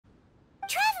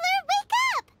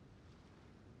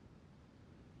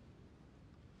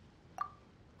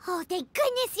Oh, thank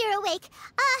goodness you're awake.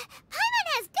 Paimon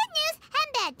has good news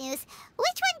and bad news.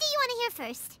 Which one do you want to hear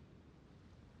first?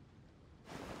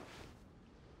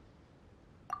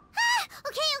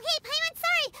 Okay, Paimon,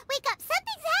 sorry. Wake up,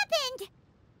 something's happened.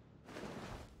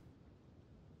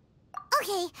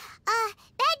 Okay,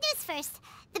 bad news first.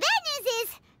 The bad news is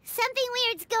something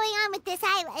weird's going on with this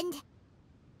island.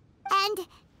 And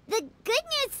the good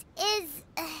news is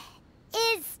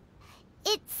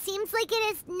it seems like it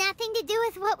has nothing to do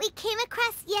with what we came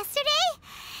across yesterday.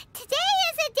 Today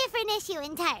is a different issue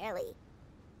entirely.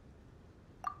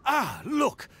 Ah,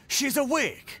 look, she's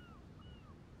awake.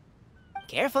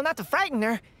 Careful not to frighten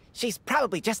her. She's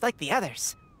probably just like the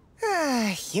others.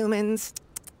 Humans.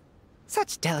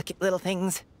 Such delicate little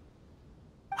things.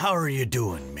 How are you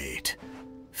doing, mate?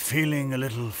 Feeling a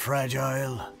little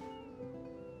fragile?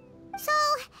 So,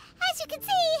 as you can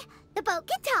see, the boat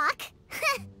can talk.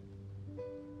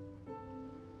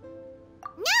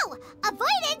 No!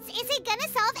 Avoidance isn't gonna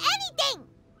solve anything!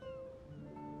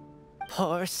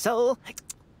 Poor soul.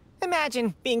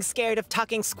 Imagine being scared of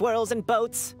talking squirrels and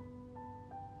boats.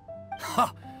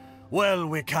 Ha! Well,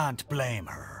 we can't blame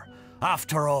her.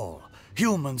 After all,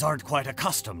 humans aren't quite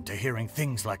accustomed to hearing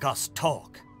things like us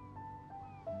talk.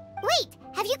 Wait,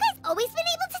 have you guys always been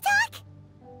able to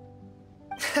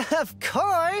talk? Of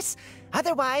course!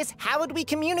 Otherwise, how would we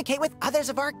communicate with others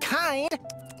of our kind?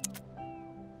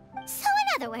 So in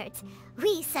other words,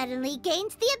 we suddenly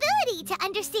gained the ability to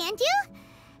understand you?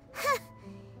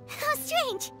 How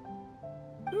strange.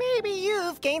 Maybe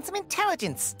you've gained some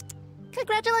intelligence.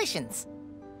 Congratulations.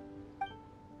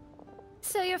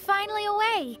 So you're finally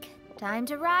awake. Time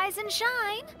to rise and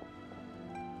shine.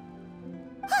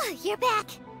 You're back.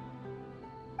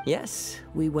 Yes,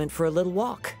 we went for a little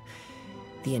walk.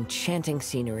 The enchanting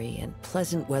scenery and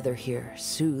pleasant weather here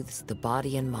soothes the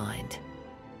body and mind.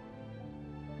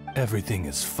 Everything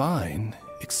is fine,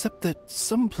 except that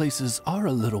some places are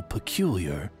a little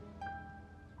peculiar.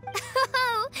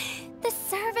 Oh, the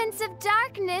servants of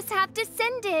darkness have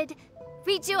descended.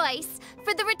 Rejoice,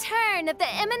 for the return of the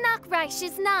Immernachtreich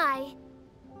is nigh.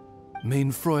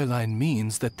 Mein Fräulein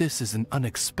means that this is an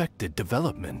unexpected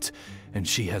development, and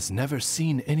she has never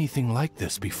seen anything like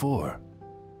this before.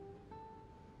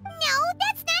 No,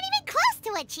 that's not even close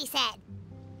to what she said.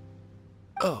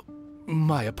 Oh,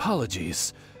 my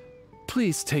apologies.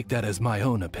 Please take that as my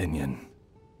own opinion.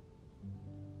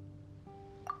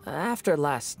 After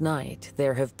last night,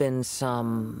 there have been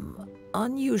some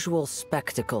unusual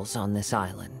spectacles on this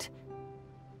island.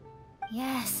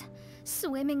 Yes,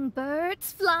 swimming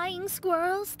birds, flying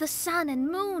squirrels, the sun and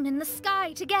moon in the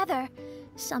sky together.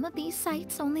 Some of these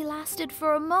sights only lasted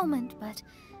for a moment, but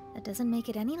that doesn't make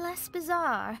it any less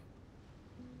bizarre.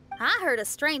 I heard a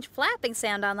strange flapping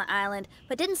sound on the island,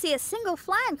 but didn't see a single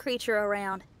flying creature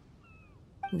around.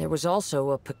 There was also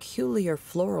a peculiar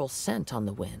floral scent on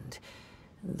the wind.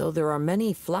 Though there are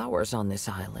many flowers on this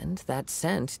island, that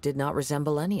scent did not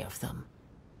resemble any of them.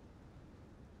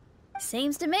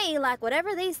 Seems to me like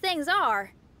whatever these things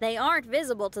are, they aren't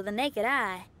visible to the naked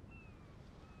eye.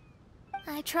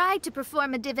 I tried to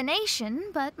perform a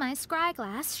divination, but my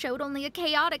scryglass showed only a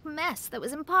chaotic mess that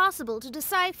was impossible to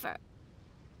decipher.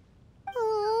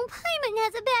 Oh, Paimon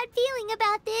has a bad feeling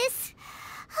about this.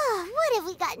 What have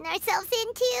we gotten ourselves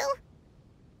into?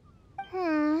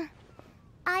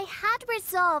 I had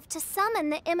resolved to summon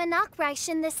the Immernachtreich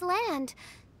in this land,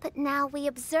 but now we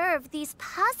observe these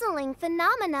puzzling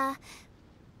phenomena.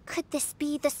 Could this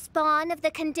be the spawn of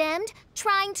the condemned,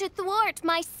 trying to thwart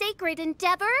my sacred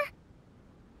endeavor?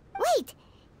 Wait,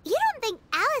 you don't think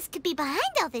Alice could be behind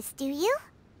all this, do you?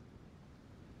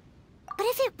 But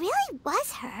if it really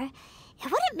was her,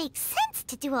 it wouldn't make sense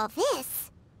to do all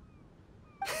this.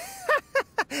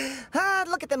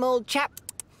 Look at them, old chap.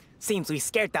 Seems we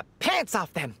scared the pants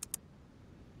off them.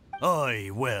 Aye,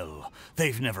 well,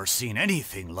 they've never seen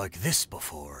anything like this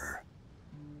before.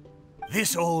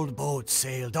 This old boat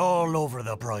sailed all over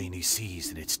the briny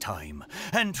seas in its time,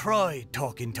 and tried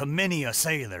talking to many a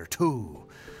sailor too.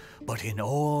 But in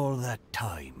all that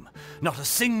time, not a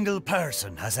single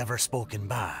person has ever spoken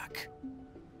back.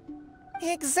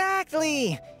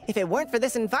 Exactly. If it weren't for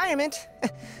this environment,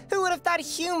 who would have thought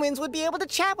humans would be able to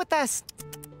chat with us?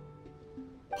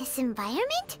 This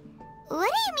environment? What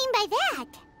do you mean by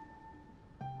that?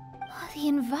 The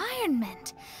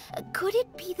environment. Could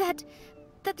it be that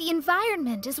the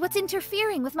environment is what's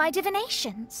interfering with my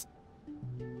divinations?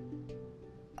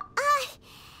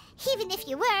 Even if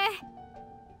you were,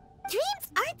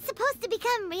 dreams aren't supposed to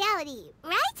become reality,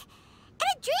 right? And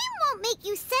a dream won't make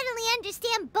you suddenly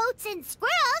understand boats and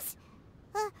squirrels.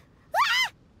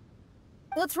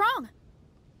 What's wrong?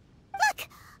 Look!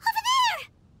 Over there!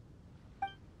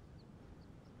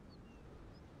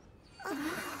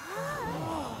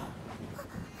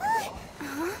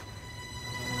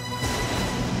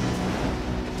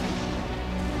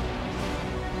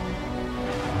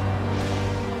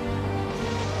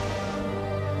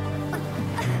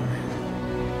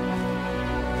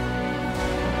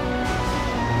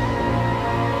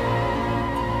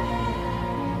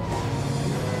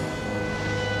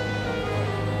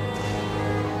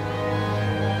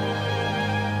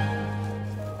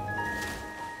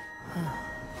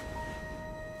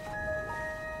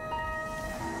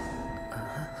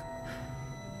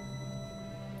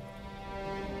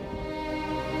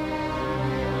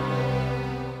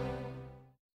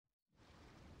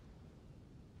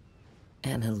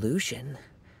 An illusion?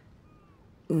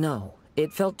 No,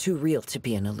 it felt too real to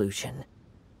be an illusion.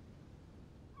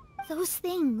 Those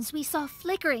things we saw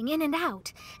flickering in and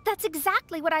out, that's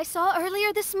exactly what I saw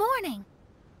earlier this morning.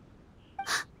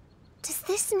 Does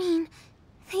this mean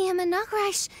the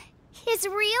Immernachtreich is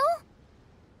real?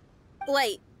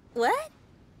 Wait, what?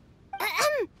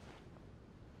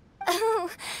 Oh,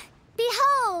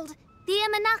 behold! The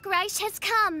Immernachtreich has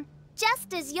come,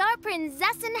 just as your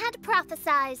Prinzessin had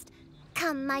prophesied.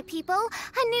 Come, my people,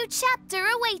 a new chapter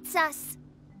awaits us.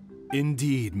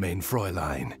 Indeed, mein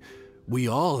Fräulein. We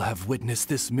all have witnessed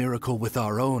this miracle with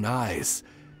our own eyes,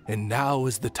 and now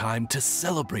is the time to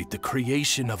celebrate the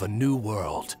creation of a new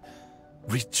world.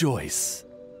 Rejoice.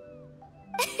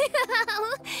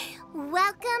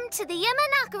 Welcome to the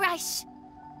Immernachtreich.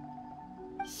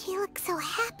 She looks so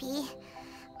happy.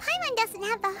 Paimon doesn't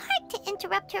have the heart to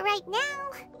interrupt her right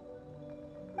now.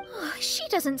 Oh, she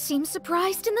doesn't seem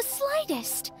surprised in the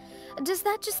slightest. Does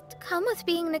that just come with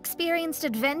being an experienced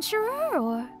adventurer,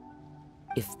 or...?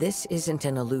 If this isn't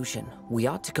an illusion, we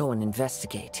ought to go and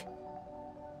investigate.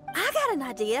 I got an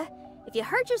idea. If you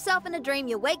hurt yourself in a dream,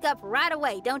 you wake up right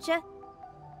away, don't you?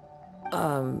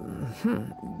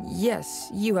 Yes,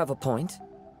 you have a point.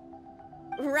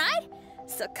 Right?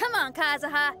 So come on,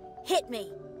 Kazuha, hit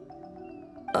me.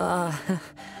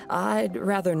 I'd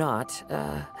rather not.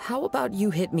 How about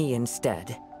you hit me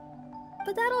instead?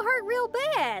 But that'll hurt real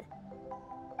bad.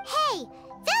 Hey,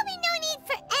 there'll be no need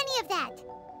for any of that.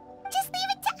 Just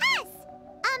leave it to us.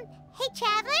 Hey,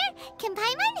 Traveler, can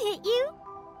Paimon hit you?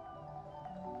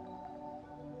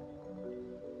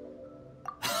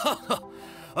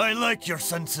 I like your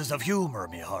senses of humor,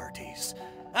 me hearties.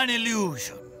 An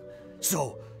illusion.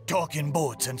 So, talking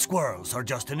boats and squirrels are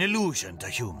just an illusion to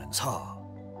humans, huh?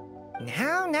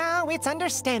 Now, it's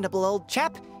understandable, old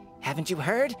chap. Haven't you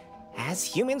heard? As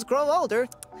humans grow older,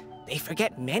 they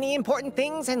forget many important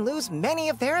things and lose many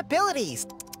of their abilities.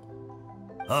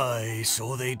 Aye,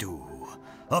 so they do.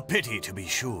 A pity, to be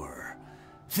sure.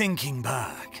 Thinking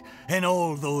back, in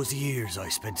all those years I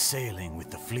spent sailing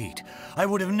with the fleet, I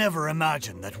would have never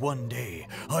imagined that one day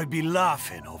I'd be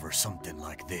laughing over something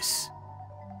like this.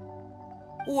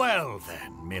 Well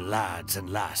then, me lads and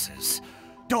lasses,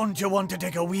 don't you want to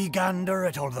take a wee gander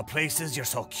at all the places you're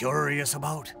so curious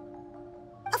about?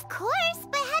 Of course,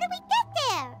 but how do we get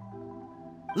there?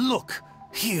 Look,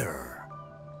 here.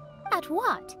 At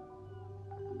what?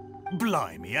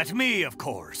 Blimey, at me, of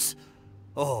course.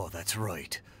 Oh, that's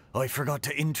right. I forgot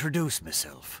to introduce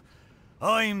myself.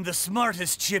 I'm the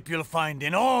smartest chip you'll find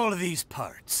in all of these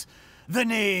parts. The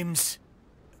name's...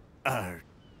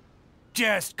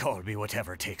 just call me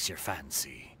whatever takes your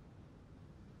fancy.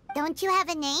 Don't you have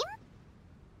a name?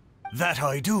 That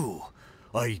I do.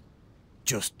 I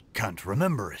just can't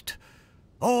remember it.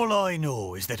 All I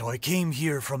know is that I came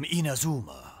here from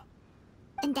Inazuma.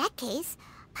 In that case,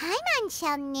 Paimon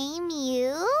shall name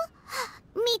you...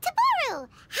 Mitaboru!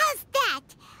 How's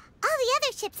that? All the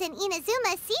other ships in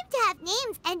Inazuma seem to have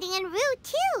names ending in Ru,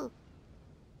 too.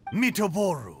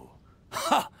 Mitaboru.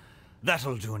 Ha!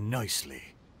 That'll do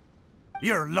nicely.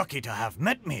 You're lucky to have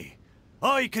met me.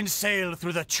 I can sail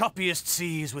through the choppiest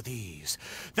seas with ease.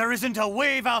 There isn't a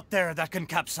wave out there that can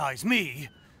capsize me.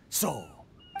 So,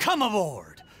 come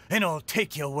aboard, and I'll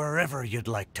take you wherever you'd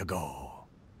like to go.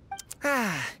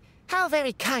 Ah, how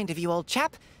very kind of you, old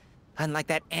chap. Unlike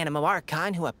that Animo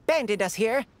Archon who abandoned us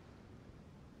here.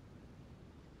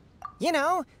 You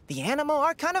know, the Animo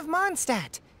Archon of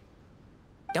Mondstadt.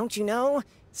 Don't you know,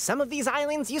 some of these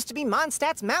islands used to be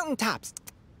Mondstadt's mountaintops.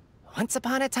 Once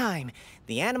upon a time,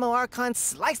 the Animo Archon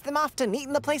sliced them off to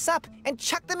neaten the place up and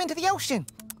chucked them into the ocean.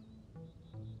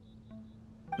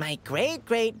 My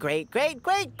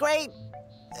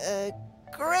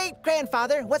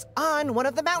great-great-great-great-great-great-grandfather was on one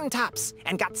of the mountaintops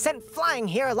and got sent flying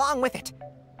here along with it.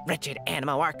 Wretched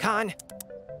Animo Archon.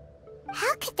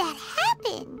 How could that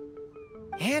happen?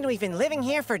 And we've been living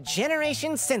here for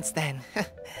generations since then.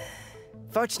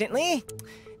 Fortunately,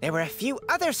 there were a few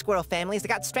other squirrel families that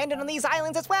got stranded on these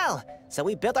islands as well, so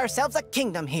we built ourselves a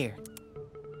kingdom here.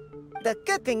 The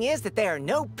good thing is that there are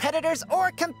no predators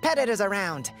or competitors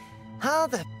around. All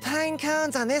the pine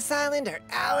cones on this island are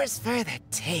ours for the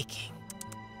taking.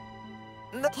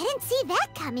 Didn't see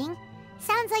that coming.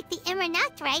 Sounds like the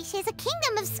Immernachtreich is a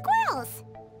kingdom of squirrels.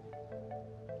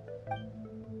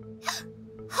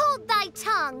 Hold thy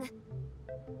tongue!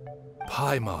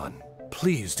 Paimon,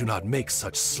 please do not make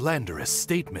such slanderous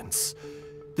statements.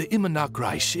 The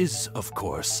Immernachtreich is, of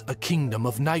course, a kingdom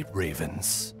of night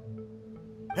ravens.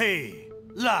 Hey,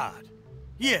 lad.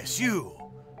 Yes, you.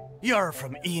 You're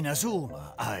from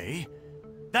Inazuma, aye?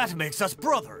 That makes us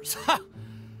brothers, ha!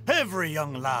 Every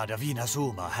young lad of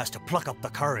Inazuma has to pluck up the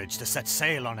courage to set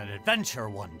sail on an adventure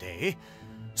one day.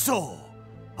 So,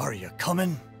 are you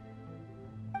coming?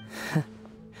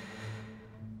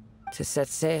 To set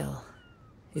sail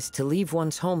is to leave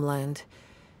one's homeland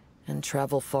and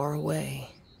travel far away.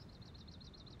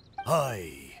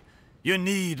 Aye. You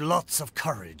need lots of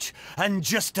courage and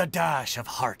just a dash of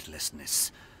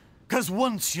heartlessness. 'Cause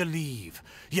once you leave,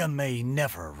 you may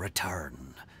never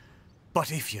return.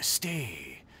 But if you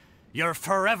stay, you're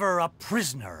forever a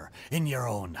prisoner in your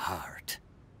own heart.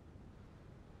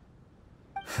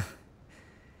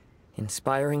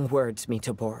 Inspiring words,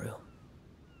 Mitoboru.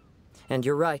 And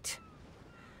you're right.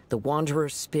 The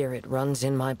Wanderer's spirit runs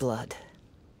in my blood.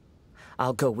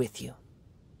 I'll go with you.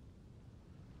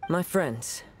 My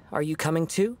friends, are you coming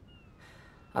too?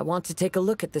 I want to take a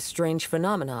look at the strange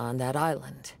phenomena on that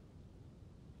island.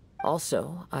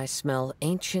 Also, I smell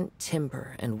ancient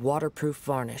timber and waterproof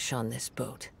varnish on this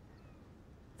boat.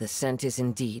 The scent is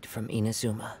indeed from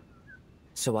Inazuma,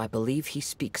 so I believe he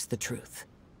speaks the truth.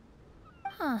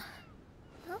 Huh.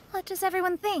 Well, what does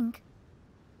everyone think?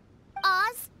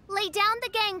 Oz, lay down the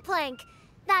gangplank.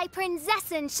 Thy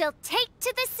princessin shall take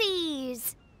to the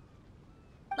seas.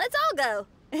 Let's all go.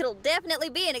 It'll definitely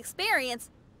be an experience.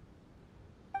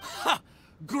 Ha!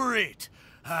 Great!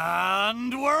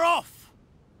 And we're off!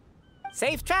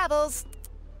 Safe travels!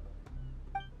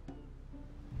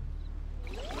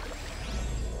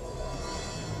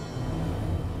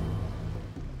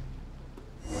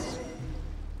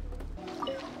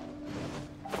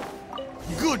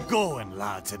 Good going,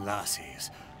 lads and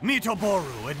lassies.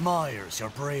 Mitoboru admires your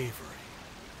bravery.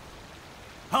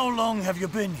 How long have you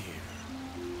been here?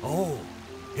 Oh,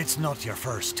 it's not your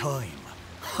first time.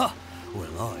 Ha!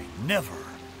 Well, I never.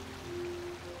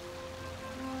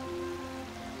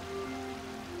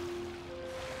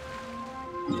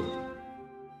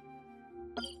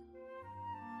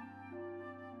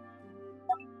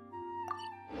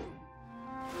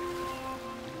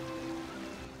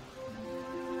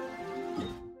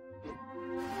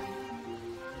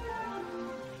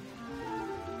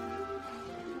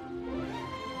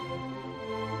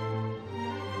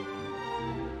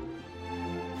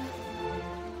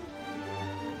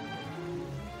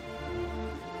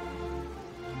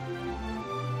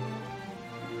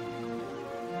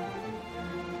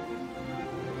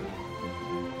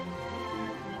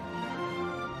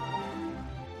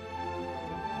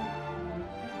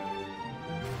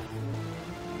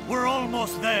 We're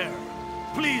almost there.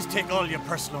 Please take all your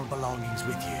personal belongings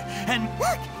with you, and...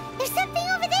 Look! There's something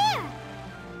over there!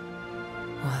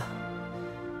 Wow.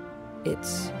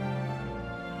 It's...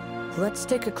 Let's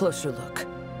take a closer look.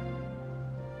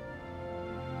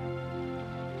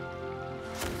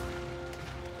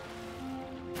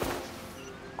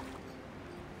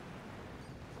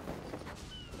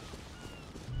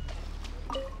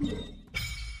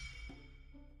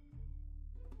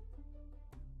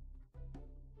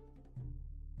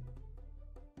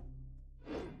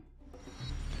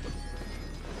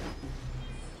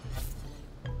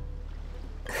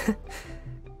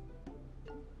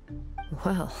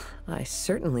 Well, I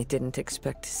certainly didn't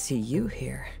expect to see you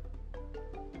here.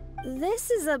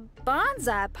 This is a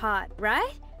bonsai pot,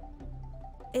 right?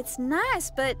 It's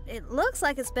nice, but it looks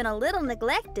like it's been a little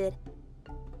neglected.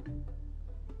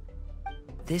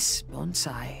 This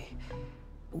bonsai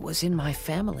was in my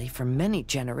family for many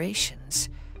generations.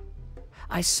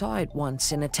 I saw it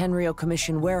once in a Tenryo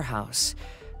Commission warehouse,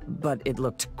 but it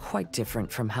looked quite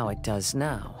different from how it does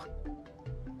now.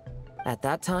 At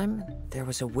that time, there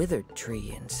was a withered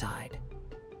tree inside.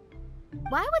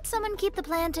 Why would someone keep the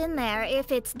plant in there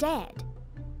if it's dead?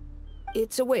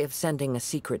 It's a way of sending a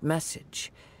secret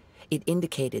message. It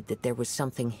indicated that there was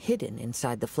something hidden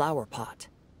inside the flower pot.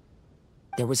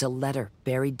 There was a letter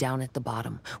buried down at the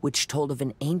bottom, which told of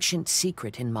an ancient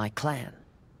secret in my clan.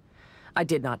 I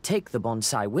did not take the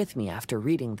bonsai with me after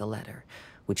reading the letter,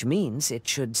 which means it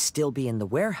should still be in the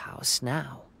warehouse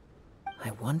now. I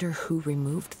wonder who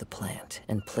removed the plant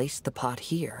and placed the pot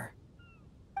here.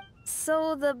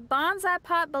 So the bonsai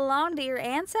pot belonged to your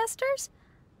ancestors?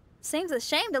 Seems a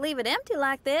shame to leave it empty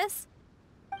like this.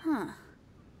 Huh.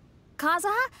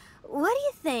 Kazuha, what do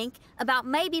you think about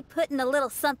maybe putting a little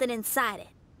something inside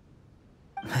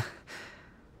it?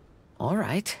 All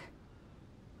right.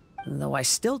 Though I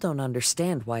still don't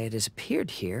understand why it has appeared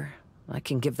here, I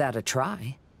can give that a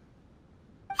try.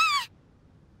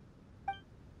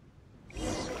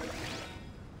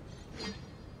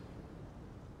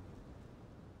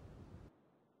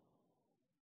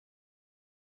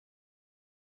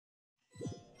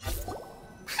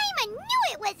 Paimon knew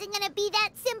it wasn't gonna be that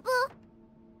simple!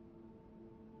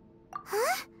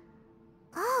 Huh?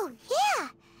 Oh.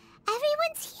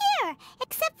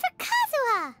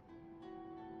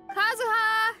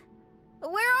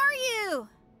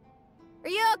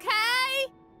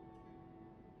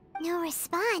 No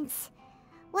response.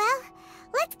 Well,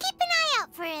 let's keep an eye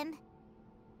out for him.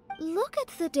 Look at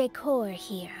the decor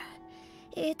here.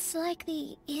 It's like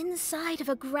the inside of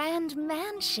a grand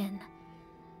mansion.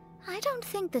 I don't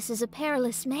think this is a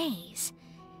perilous maze.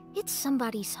 It's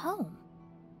somebody's home.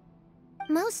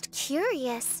 Most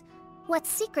curious. What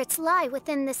secrets lie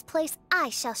within this place I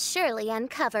shall surely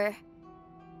uncover.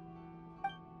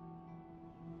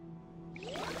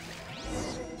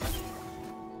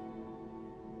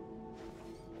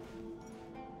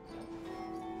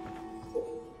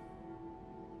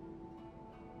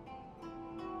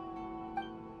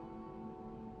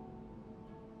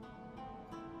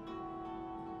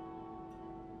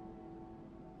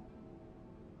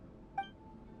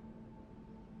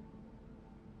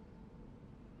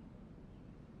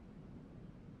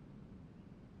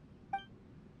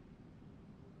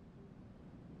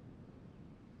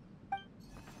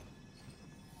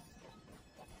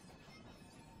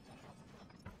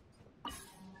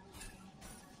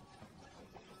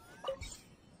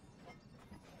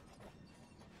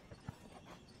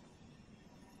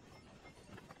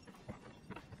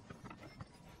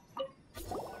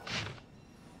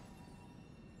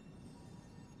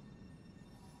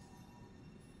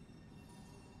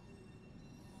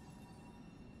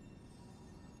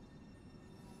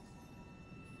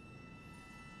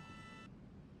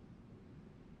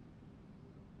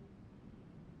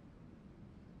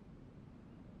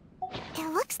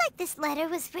 It looks like this letter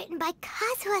was written by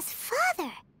Kazuha's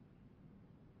father.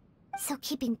 So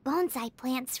keeping bonsai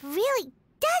plants really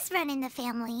does run in the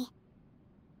family.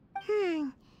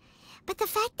 But the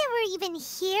fact that we're even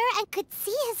here and could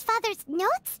see his father's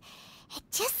notes, it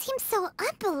just seems so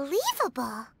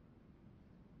unbelievable.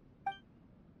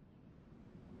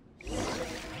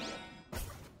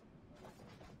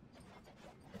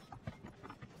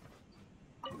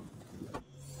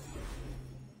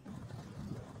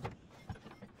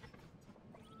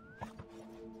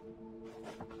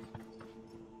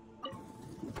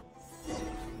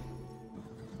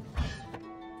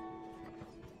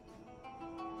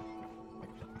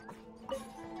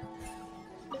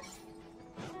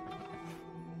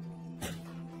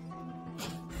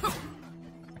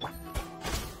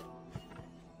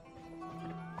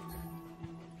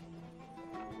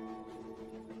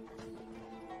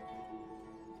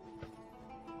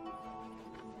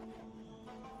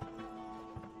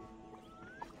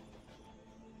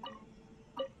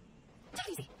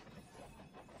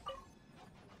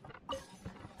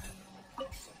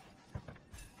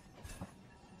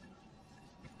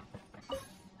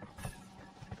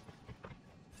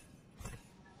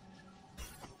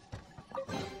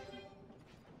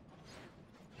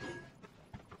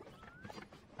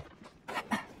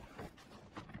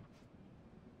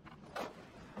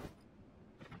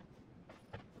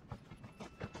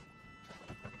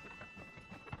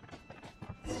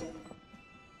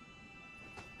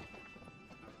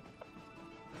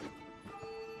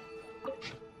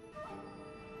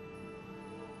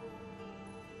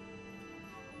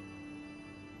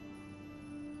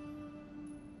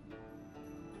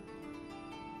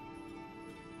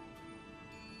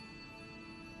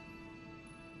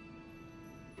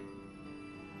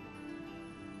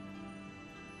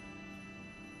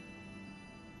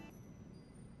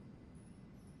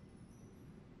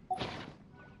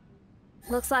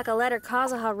 Looks like a letter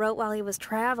Kazuha wrote while he was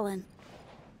traveling.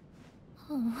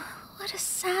 Oh, what a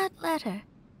sad letter.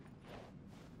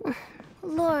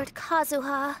 Lord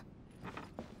Kazuha.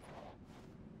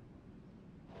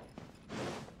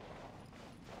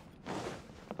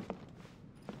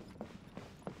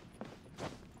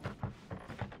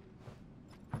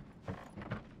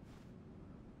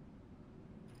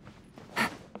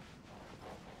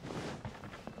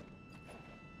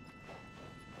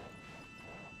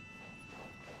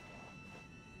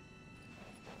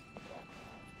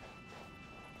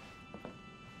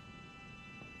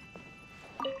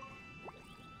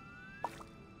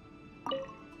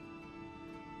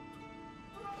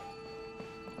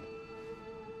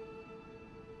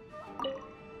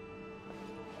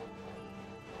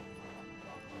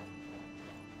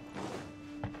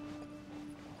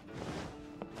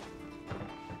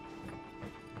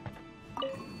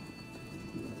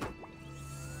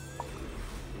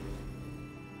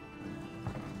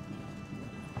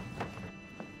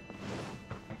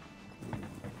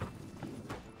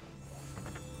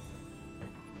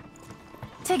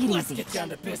 Take it easy.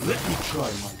 Let me try my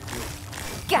will.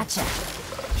 Gotcha.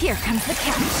 Here comes the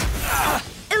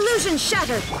catch. Illusion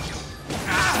shattered.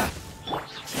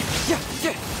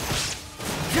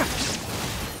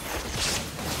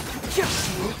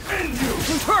 Will end you.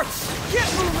 It hurts! Get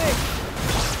moving!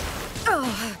 Oh,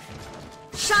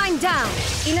 Shine down!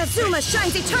 Inazuma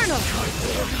shines eternal!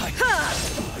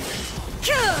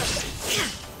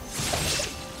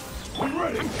 I'm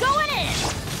ready. I'm going in!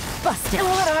 Busted!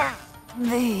 What are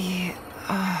the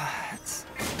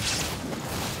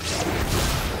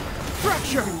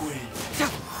Fracture!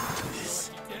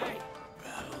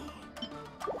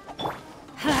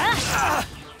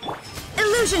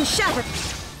 Illusion shattered!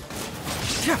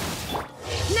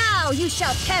 Now you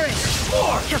shall perish!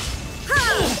 More!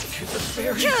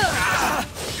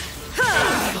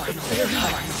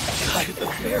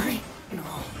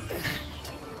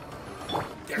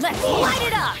 Let's light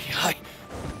it up!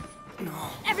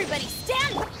 Everybody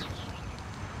stand!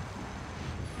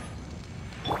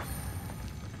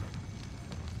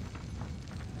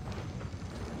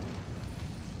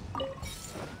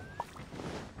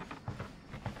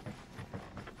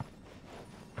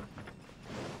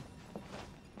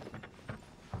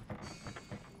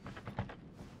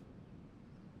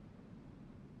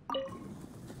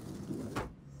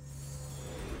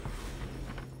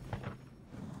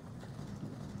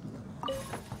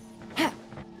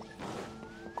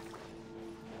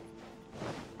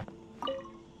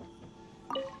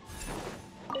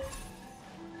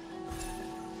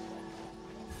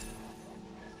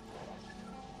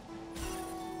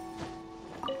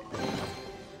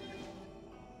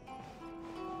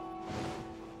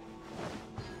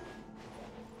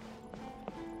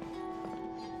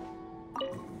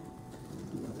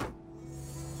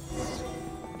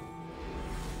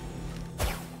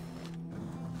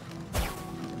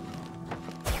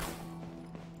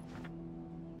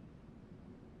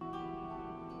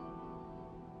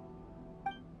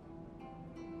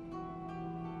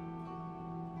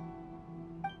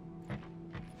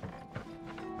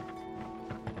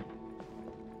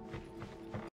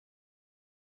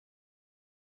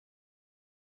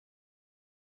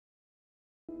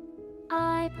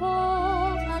 I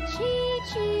pulled a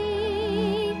Chi-Chi